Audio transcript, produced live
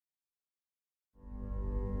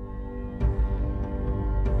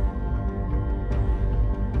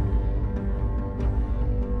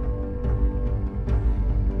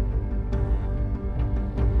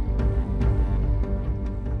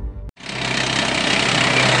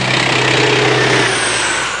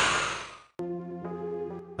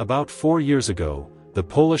About 4 years ago, the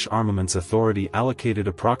Polish Armaments Authority allocated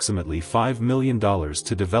approximately $5 million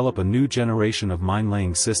to develop a new generation of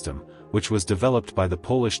mine-laying system, which was developed by the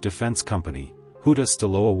Polish defense company, Huta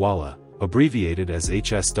Stalowa Wała, abbreviated as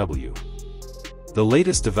HSW. The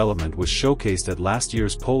latest development was showcased at last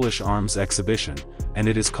year's Polish Arms exhibition, and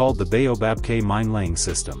it is called the Baobab-K mine-laying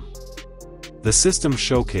system. The system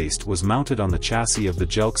showcased was mounted on the chassis of the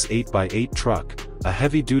Jelcz 8x8 truck, a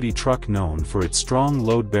heavy-duty truck known for its strong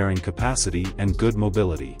load-bearing capacity and good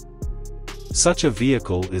mobility. Such a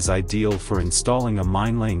vehicle is ideal for installing a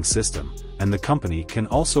mine-laying system, and the company can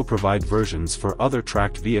also provide versions for other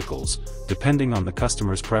tracked vehicles, depending on the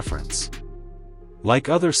customer's preference. Like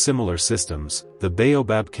other similar systems, the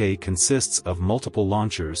Baobab-K consists of multiple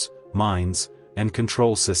launchers, mines, and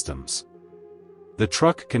control systems. The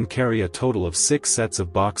truck can carry a total of 6 sets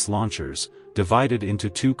of box launchers, divided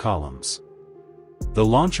into 2 columns. The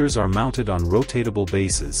launchers are mounted on rotatable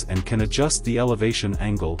bases and can adjust the elevation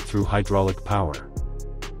angle through hydraulic power.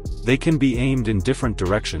 They can be aimed in different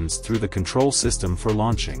directions through the control system for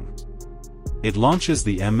launching. It launches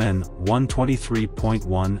the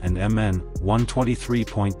MN-123.1 and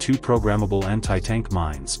MN-123.2 programmable anti-tank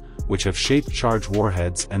mines, which have shaped charge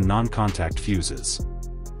warheads and non-contact fuses.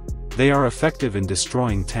 They are effective in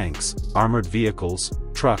destroying tanks, armored vehicles,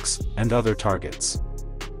 trucks, and other targets.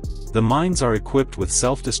 The mines are equipped with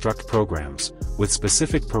self-destruct programs, with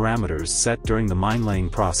specific parameters set during the mine-laying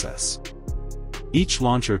process. Each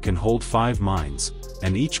launcher can hold 5 mines,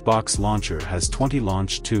 and each box launcher has 20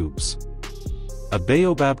 launch tubes. A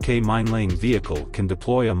Baobab-K mine-laying vehicle can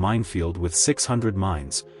deploy a minefield with 600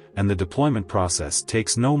 mines, and the deployment process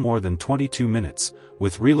takes no more than 22 minutes,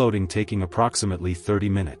 with reloading taking approximately 30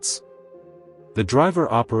 minutes. The driver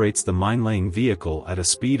operates the mine-laying vehicle at a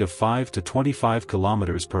speed of 5 to 25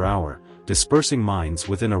 km per hour, dispersing mines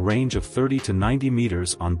within a range of 30 to 90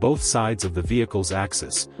 meters on both sides of the vehicle's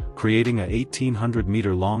axis, creating a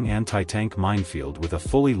 1,800-meter-long anti-tank minefield with a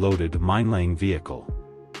fully loaded mine-laying vehicle.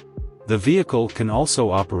 The vehicle can also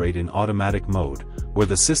operate in automatic mode, where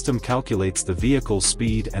the system calculates the vehicle's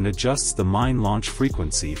speed and adjusts the mine launch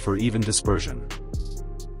frequency for even dispersion.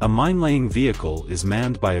 A mine-laying vehicle is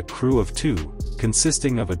manned by a crew of 2,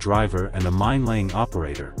 consisting of a driver and a mine-laying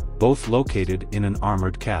operator, both located in an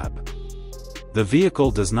armored cab. The vehicle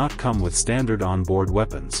does not come with standard onboard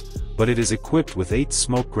weapons, but it is equipped with 8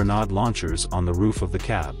 smoke grenade launchers on the roof of the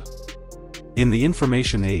cab. In the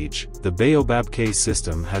information age, the Baobab-K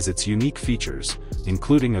system has its unique features,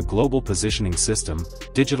 including a global positioning system,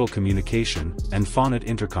 digital communication, and Phonet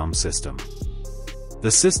intercom system. The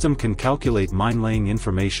system can calculate mine-laying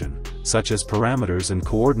information, such as parameters and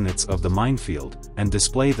coordinates of the minefield, and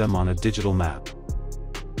display them on a digital map.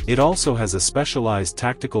 It also has a specialized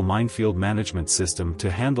tactical minefield management system to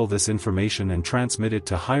handle this information and transmit it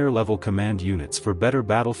to higher-level command units for better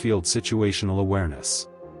battlefield situational awareness.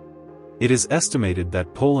 It is estimated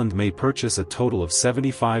that Poland may purchase a total of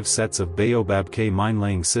 75 sets of Baobab-K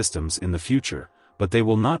mine-laying systems in the future, but they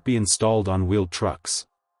will not be installed on wheeled trucks.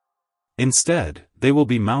 Instead, they will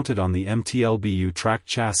be mounted on the MTLB-U tracked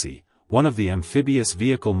chassis, one of the amphibious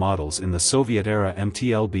vehicle models in the Soviet-era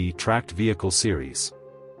MTLB tracked vehicle series.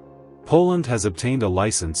 Poland has obtained a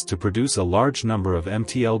license to produce a large number of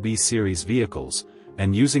MTLB series vehicles,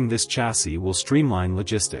 and using this chassis will streamline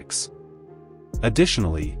logistics.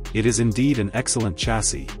 Additionally, it is indeed an excellent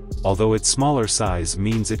chassis, although its smaller size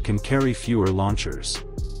means it can carry fewer launchers.